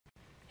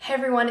Hey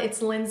everyone,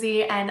 it's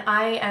Lindsay and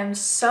I am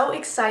so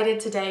excited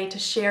today to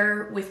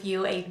share with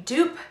you a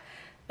dupe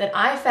that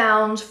I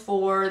found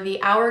for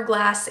the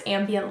Hourglass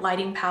Ambient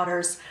Lighting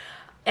Powders.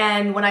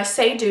 And when I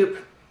say dupe,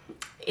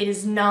 it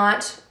is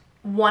not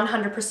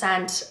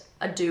 100%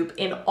 a dupe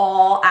in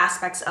all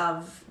aspects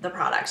of the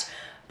product,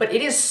 but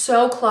it is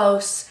so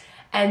close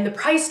and the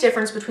price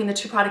difference between the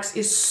two products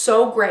is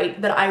so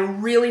great that I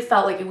really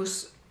felt like it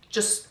was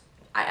just,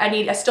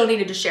 I still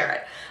needed to share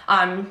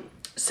it.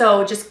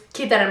 So just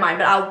keep that in mind,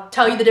 but I'll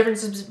tell you the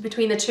differences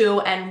between the two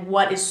and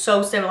what is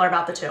so similar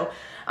about the two.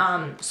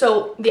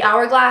 So the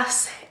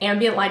Hourglass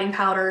Ambient Lighting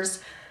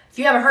Powders, if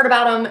you haven't heard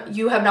about them,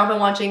 you have not been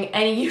watching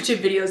any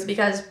YouTube videos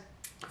because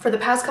for the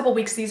past couple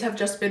weeks, these have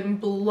just been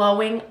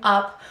blowing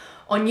up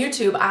on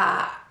YouTube.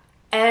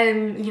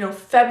 And you know,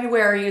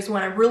 February is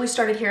when I really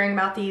started hearing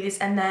about these,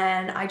 and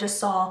then I just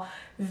saw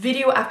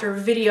video after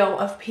video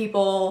of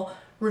people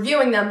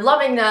reviewing them,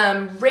 loving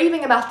them,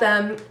 raving about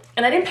them,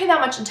 and I didn't pay that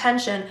much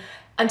attention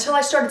until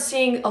I started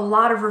seeing a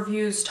lot of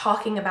reviews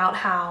talking about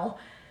how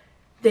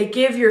they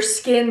give your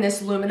skin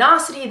this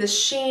luminosity, this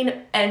sheen,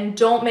 and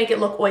don't make it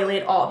look oily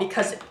at all.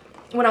 Because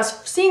when I was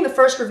seeing the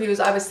first reviews,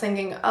 I was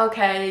thinking,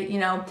 okay, you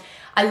know,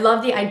 I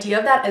love the idea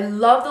of that. I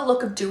love the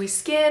look of dewy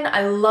skin.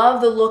 I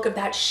love the look of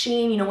that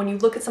sheen, you know, when you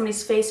look at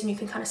somebody's face and you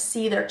can kind of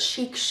see their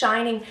cheek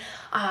shining.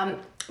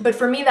 But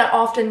for me, that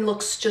often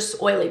looks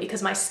just oily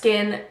because my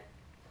skin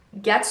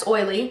gets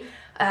oily.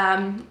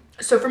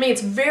 So for me,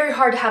 it's very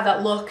hard to have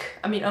that look.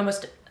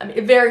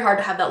 Very hard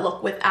to have that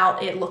look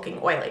without it looking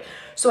oily.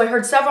 So I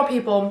heard several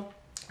people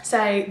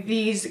say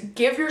these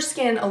give your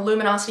skin a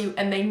luminosity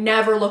and they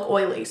never look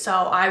oily. So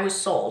I was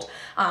sold.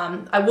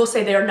 I will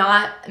say they are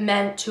not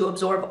meant to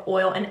absorb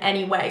oil in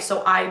any way.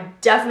 So I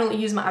definitely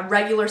use my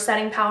regular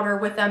setting powder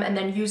with them and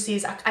then use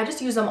these. I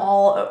just use them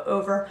all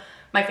over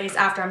my face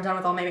after I'm done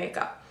with all my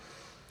makeup.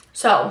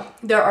 So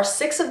there are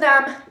 6 of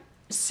them.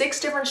 6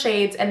 different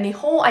shades, and the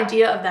whole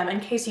idea of them, in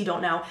case you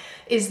don't know,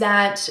 is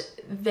that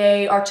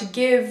they are to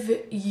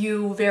give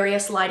you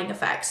various lighting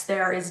effects.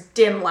 There is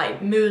dim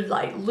light, mood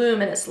light,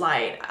 luminous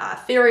light,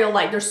 ethereal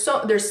light. There's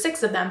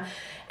 6 of them,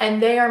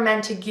 and they are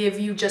meant to give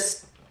you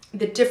just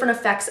the different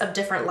effects of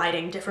different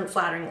lighting, different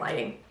flattering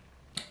lighting.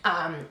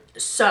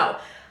 So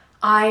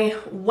I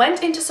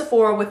went into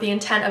Sephora with the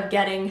intent of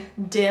getting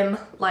dim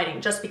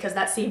lighting, just because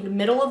that seemed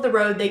middle of the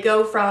road. They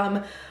go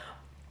from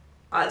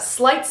a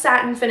slight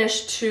satin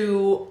finish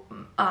to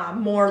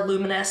more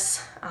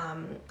luminous,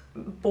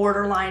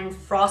 borderline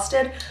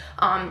frosted,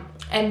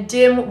 and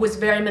dim was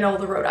very middle of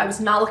the road. I was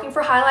not looking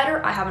for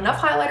highlighter. I have enough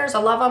highlighters, I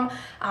love them.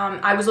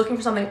 I was looking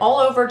for something all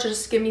over to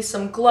just give me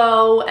some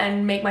glow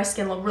and make my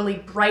skin look really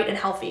bright and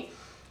healthy.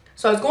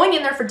 So I was going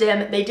in there for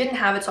dim, they didn't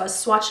have it, so I was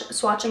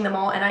swatching them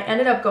all, and I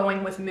ended up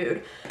going with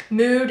Mood.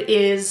 Mood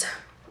is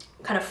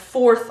kind of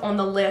 4th on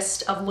the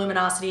list of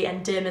luminosity,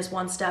 and dim is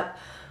 1 step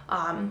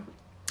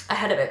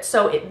ahead of it.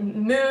 So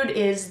Mood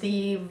is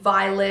the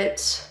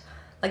violet,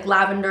 like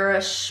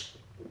lavenderish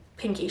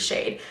pinky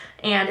shade,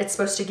 and it's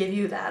supposed to give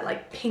you that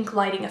like pink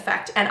lighting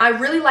effect. And I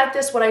really like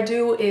this. What I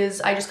do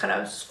is I just kind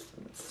of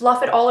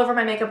fluff it all over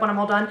my makeup when I'm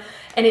all done,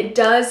 and it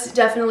does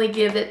definitely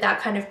give it that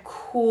kind of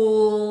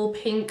cool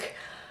pink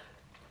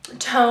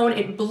tone.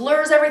 It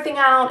blurs everything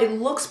out. It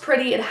looks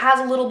pretty. It has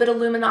a little bit of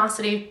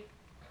luminosity.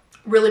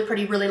 Really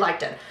pretty, really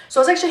liked it. So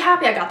I was actually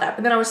happy I got that,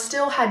 but then I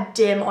still had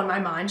dim on my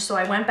mind, so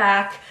I went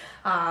back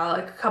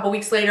like a couple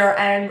weeks later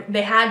and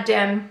they had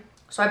dim,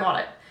 so I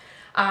bought it.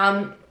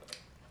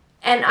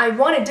 And I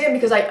wanted dim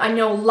because I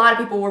know a lot of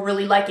people were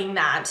really liking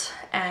that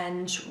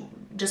and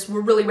just were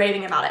really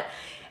raving about it.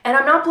 And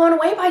I'm not blown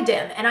away by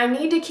dim, and I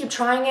need to keep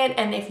trying it,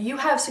 and if you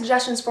have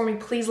suggestions for me,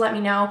 please let me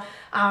know.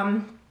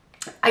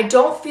 I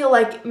don't feel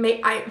like,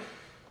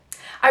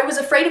 I was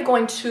afraid of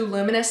going too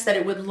luminous, that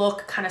it would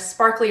look kind of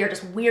sparkly or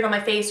just weird on my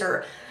face,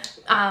 or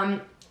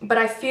but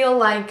I feel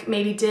like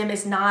maybe dim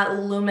is not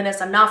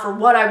luminous enough or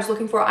what I was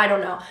looking for, I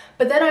don't know.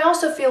 But then I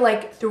also feel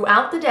like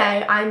throughout the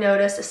day, I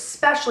noticed,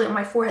 especially on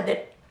my forehead,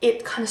 that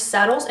it kind of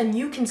settles and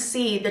you can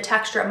see the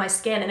texture of my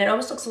skin and it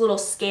almost looks a little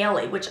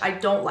scaly, which I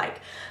don't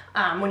like.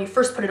 When you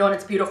first put it on,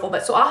 it's beautiful,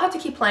 but so I'll have to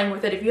keep playing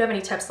with it. If you have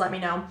any tips, let me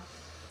know.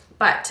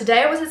 But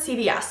today I was at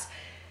CVS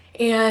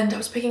and I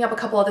was picking up a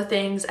couple other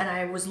things and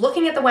I was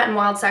looking at the Wet n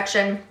Wild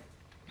section,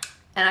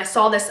 and I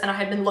saw this and I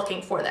had been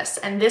looking for this.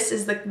 And this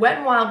is the Wet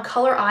n Wild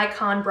Color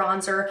Icon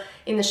Bronzer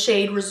in the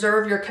shade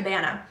Reserve Your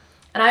Cabana.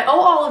 And I owe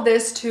all of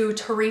this to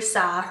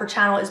Teresa. Her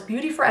channel is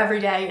Beauty for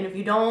Everyday, and if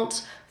you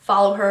don't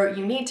follow her,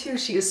 you need to.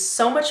 She is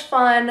so much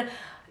fun.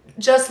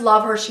 Just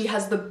love her. She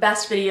has the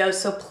best videos,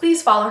 so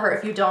please follow her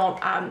if you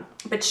don't.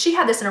 But she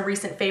had this in a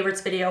recent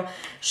favorites video.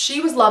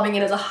 She was loving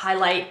it as a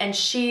highlight, and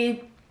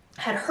she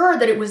had heard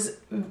that it was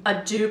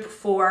a dupe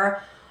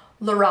for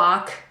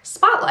Lorac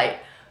Spotlight.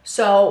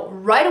 So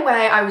right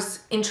away I was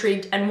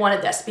intrigued and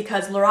wanted this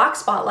because Lorac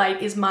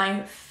Spotlight is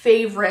my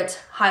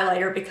favorite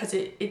highlighter because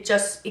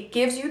it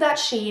gives you that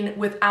sheen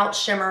without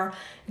shimmer.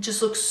 It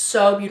just looks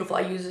so beautiful.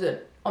 I use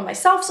it on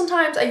myself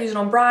sometimes. I use it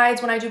on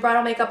brides when I do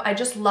bridal makeup. I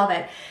just love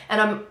it. And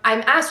I'm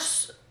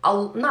asked,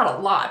 not a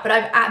lot, but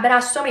I've been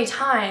asked so many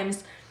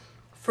times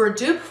for a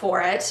dupe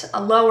for it,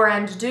 a lower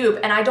end dupe,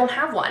 and I don't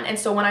have one. And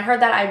so when I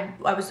heard that,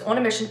 I was on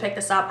a mission to pick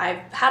this up.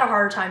 I had a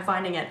harder time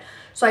finding it.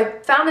 So I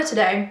found it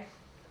today.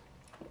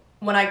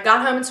 When I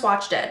got home and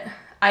swatched it,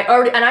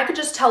 I could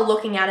just tell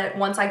looking at it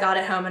once I got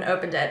it home and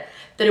opened it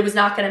that it was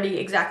not going to be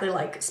exactly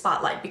like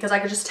Spotlight, because I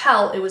could just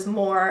tell it was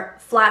more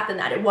flat than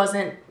that. It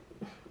wasn't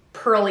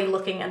pearly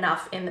looking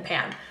enough in the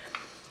pan.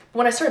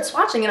 When I started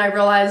swatching it, I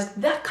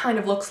realized that kind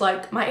of looks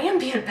like my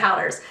ambient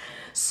powders.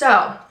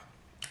 So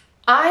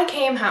I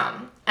came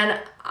home,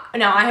 and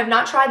now I have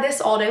not tried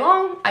this all day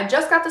long. I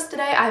just got this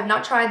today. I have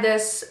not tried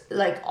this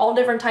like all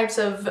different types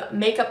of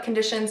makeup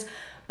conditions,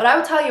 but I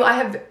will tell you, I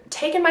have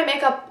taken my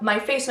makeup, my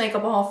face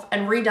makeup off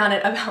and redone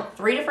it about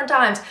 3 different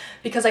times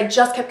because I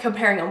just kept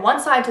comparing on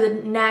one side to the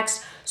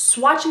next,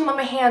 swatching them on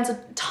my hands a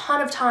ton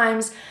of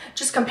times,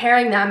 just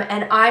comparing them,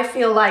 and I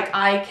feel like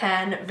I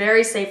can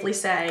very safely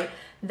say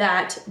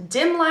that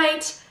Dim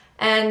Light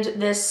and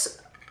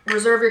this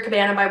Reserve Your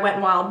Cabana by Wet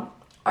n Wild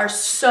are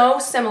so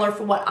similar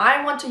for what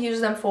I want to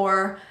use them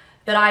for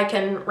that I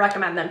can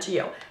recommend them to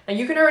you. Now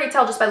you can already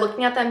tell just by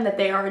looking at them that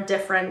they are a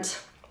different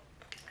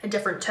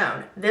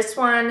tone. This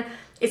one,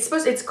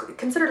 it's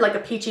considered like a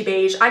peachy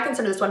beige. I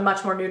consider this one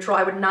much more neutral.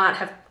 I would not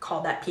have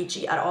called that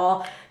peachy at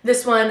all.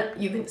 This one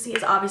you can see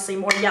is obviously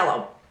more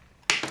yellow.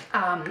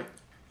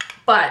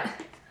 But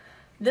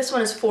this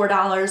one is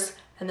 $4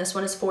 and this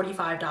one is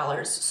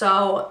 $45.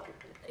 So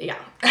yeah,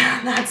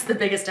 that's the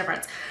biggest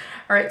difference.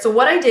 All right, so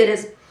what I did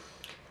is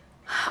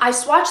I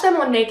swatched them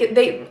on naked.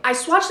 I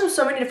swatched them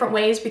so many different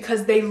ways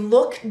because they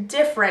look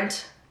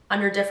different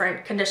under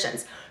different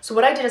conditions. So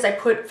what I did is I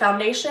put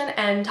foundation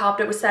and topped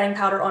it with setting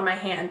powder on my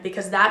hand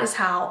because that is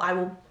how I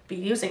will be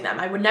using them.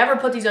 I would never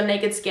put these on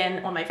naked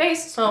skin on my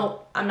face,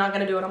 so I'm not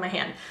gonna do it on my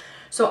hand.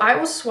 So I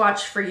will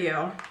swatch for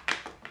you.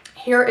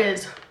 Here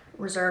is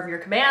Reserve Your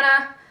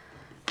Cabana,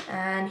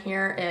 and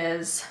here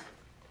is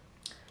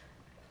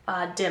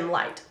Dim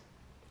Light.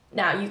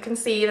 Now you can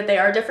see that they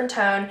are a different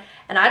tone,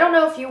 and I don't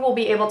know if you will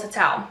be able to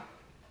tell,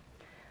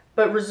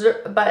 but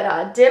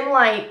Dim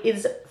Light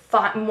is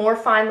more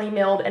finely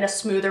milled and a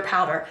smoother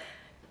powder.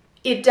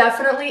 It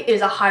definitely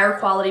is a higher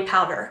quality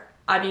powder.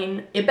 I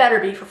mean, it better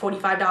be for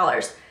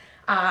 $45.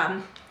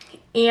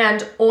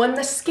 And on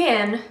the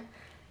skin,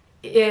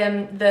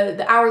 in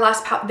the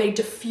Hourglass powder, they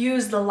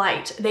diffuse the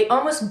light. They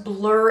almost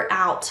blur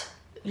out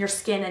your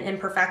skin and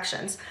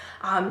imperfections,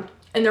 and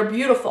they're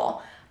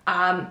beautiful.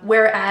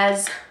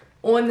 Whereas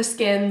on the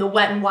skin, the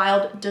Wet n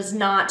Wild does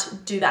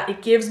not do that.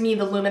 It gives me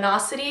the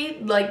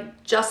luminosity,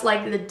 just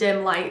like the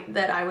Dim Light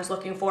that I was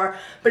looking for,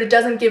 but it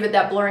doesn't give it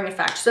that blurring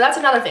effect. So that's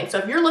another thing. So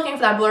if you're looking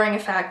for that blurring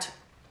effect,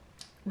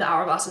 the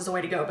Hourglass is the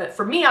way to go. But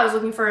for me, I was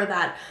looking for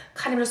that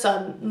kind of just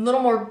a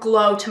little more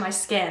glow to my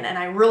skin, and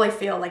I really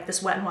feel like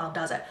this Wet n Wild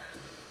does it.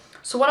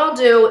 So what I'll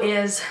do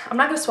is, I'm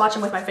not gonna swatch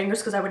them with my fingers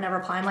because I would never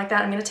apply them like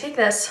that. I'm gonna take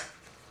this,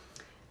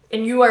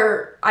 and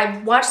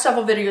I've watched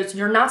several videos,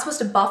 you're not supposed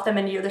to buff them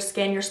into your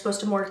skin, you're supposed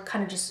to more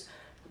kind of just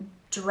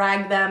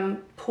drag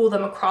them, pull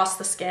them across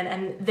the skin,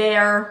 and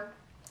there,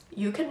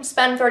 you can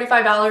spend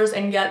 $35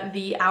 and get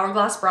the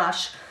Hourglass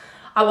brush.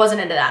 I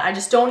wasn't into that. I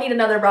just don't need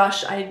another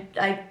brush.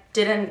 I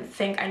didn't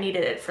think I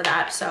needed it for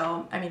that,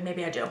 so, I mean,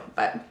 maybe I do,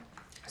 but.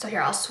 So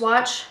here, I'll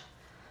swatch.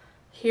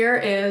 Here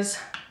is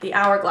the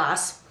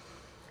Hourglass,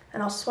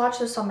 and I'll swatch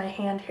this on my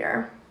hand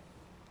here.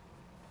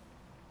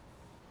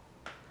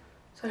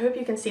 So I hope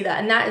you can see that,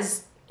 and that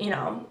is,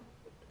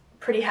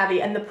 pretty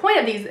heavy. And the point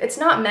of these, it's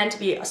not meant to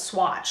be a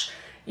swatch.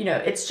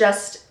 It's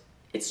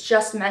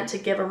just meant to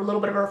give a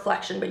little bit of a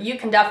reflection, but you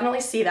can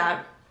definitely see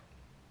that.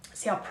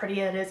 See how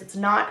pretty it is? It's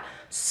not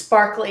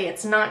sparkly,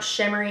 it's not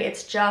shimmery,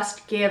 it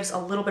just gives a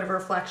little bit of a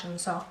reflection.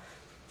 So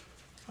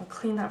I'll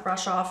clean that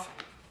brush off.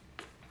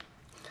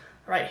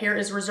 All right, here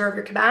is Reserve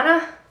Your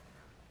Cabana.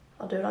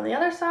 I'll do it on the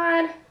other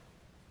side.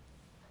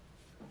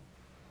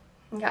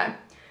 Okay,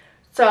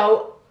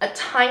 so a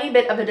tiny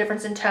bit of a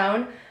difference in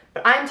tone,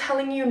 but I'm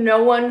telling you,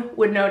 no one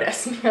would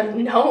notice because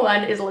no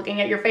one is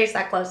looking at your face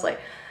that closely.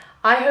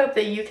 I hope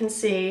that you can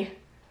see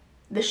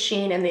the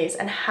sheen in these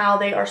and how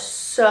they are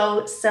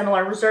so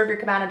similar. Reserve Your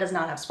Cabana does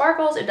not have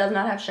sparkles, it does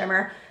not have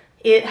shimmer.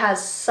 It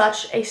has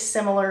such a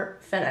similar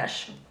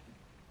finish.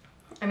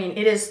 I mean,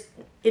 it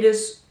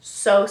is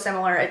so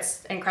similar,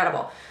 it's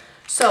incredible.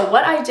 So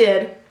what I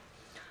did,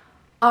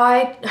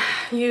 I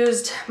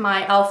used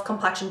my e.l.f.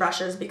 complexion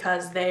brushes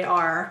because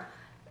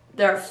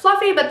they're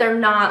fluffy, but they're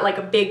not like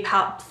a big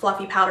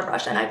fluffy powder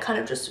brush, and I kind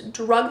of just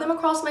drug them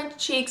across my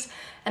cheeks,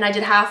 and I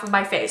did half of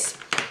my face.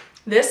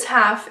 This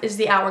half is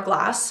the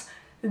Hourglass,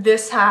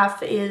 this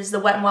half is the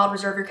Wet n Wild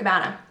Reserve Your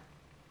Cabana.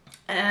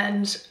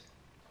 And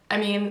I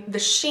mean, the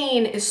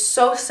sheen is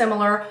so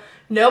similar,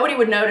 nobody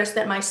would notice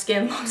that my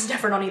skin looks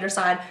different on either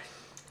side,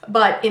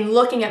 but in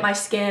looking at my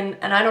skin,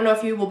 and I don't know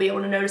if you will be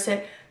able to notice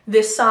it,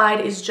 this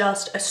side is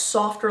just a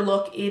softer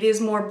look. It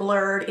is more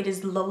blurred.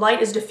 The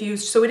light is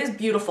diffused, so it is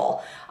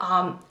beautiful.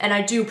 And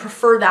I do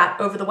prefer that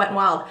over the Wet n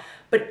Wild.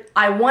 But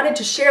I wanted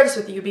to share this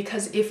with you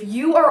because if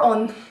you are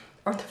on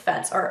the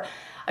fence, or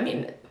I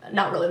mean,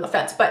 not really on the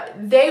fence, but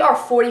they are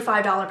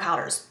 $45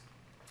 powders.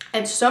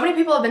 And so many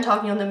people have been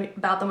talking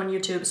about them on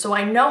YouTube, so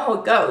I know how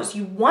it goes.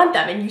 You want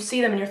them and you see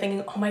them and you're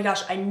thinking, oh my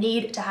gosh, I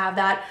need to have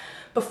that.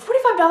 But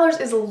 $45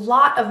 is a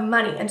lot of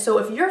money. And so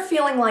if you're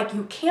feeling like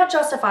you can't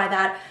justify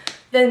that,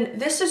 then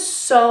this is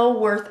so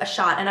worth a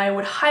shot. And I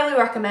would highly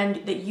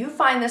recommend that you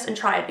find this and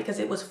try it, because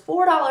it was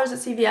 $4 at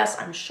CVS.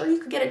 I'm sure you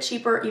could get it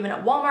cheaper even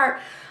at Walmart.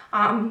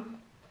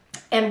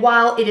 And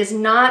while it is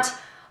not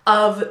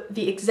of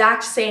the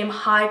exact same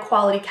high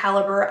quality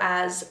caliber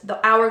as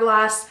the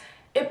Hourglass,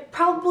 it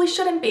probably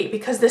shouldn't be,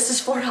 because this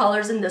is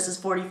 $4 and this is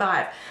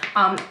 $45.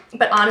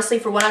 But honestly,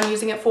 for what I'm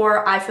using it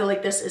for, I feel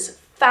like this is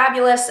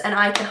fabulous, and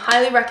I can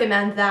highly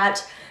recommend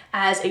that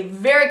as a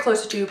very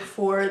close dupe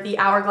for the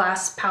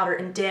Hourglass Powder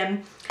in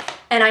Dim.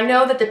 And I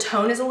know that the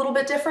tone is a little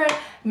bit different.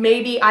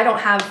 Maybe I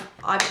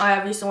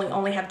obviously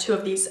only have 2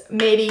 of these.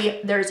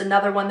 Maybe there's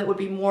another one that would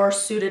be more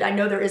suited. I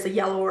know there is a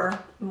yellower,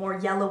 more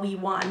yellowy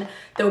one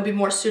that would be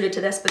more suited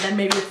to this, but then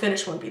maybe the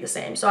finish wouldn't be the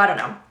same. So I don't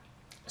know.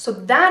 So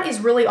that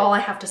is really all I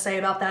have to say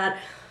about that.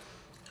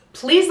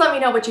 Please let me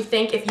know what you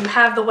think. If you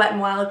have the Wet n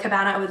Wild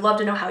Cabana, I would love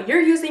to know how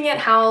you're using it,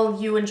 how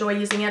you enjoy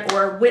using it,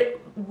 or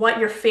what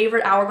your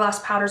favorite Hourglass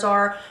powders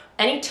are.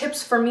 Any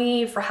tips for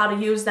me for how to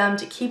use them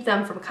to keep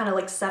them from kind of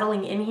like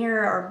settling in here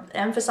or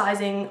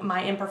emphasizing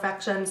my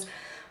imperfections.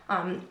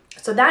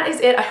 So that is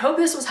it. I hope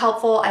this was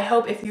helpful. I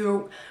hope if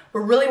you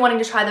were really wanting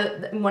to try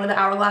one of the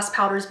Hourglass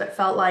powders but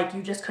felt like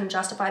you just couldn't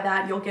justify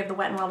that, you'll give the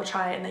Wet n Wild a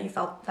try and that you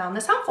found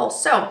this helpful.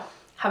 So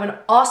have an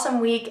awesome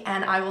week,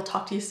 and I will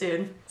talk to you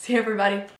soon. See you, everybody.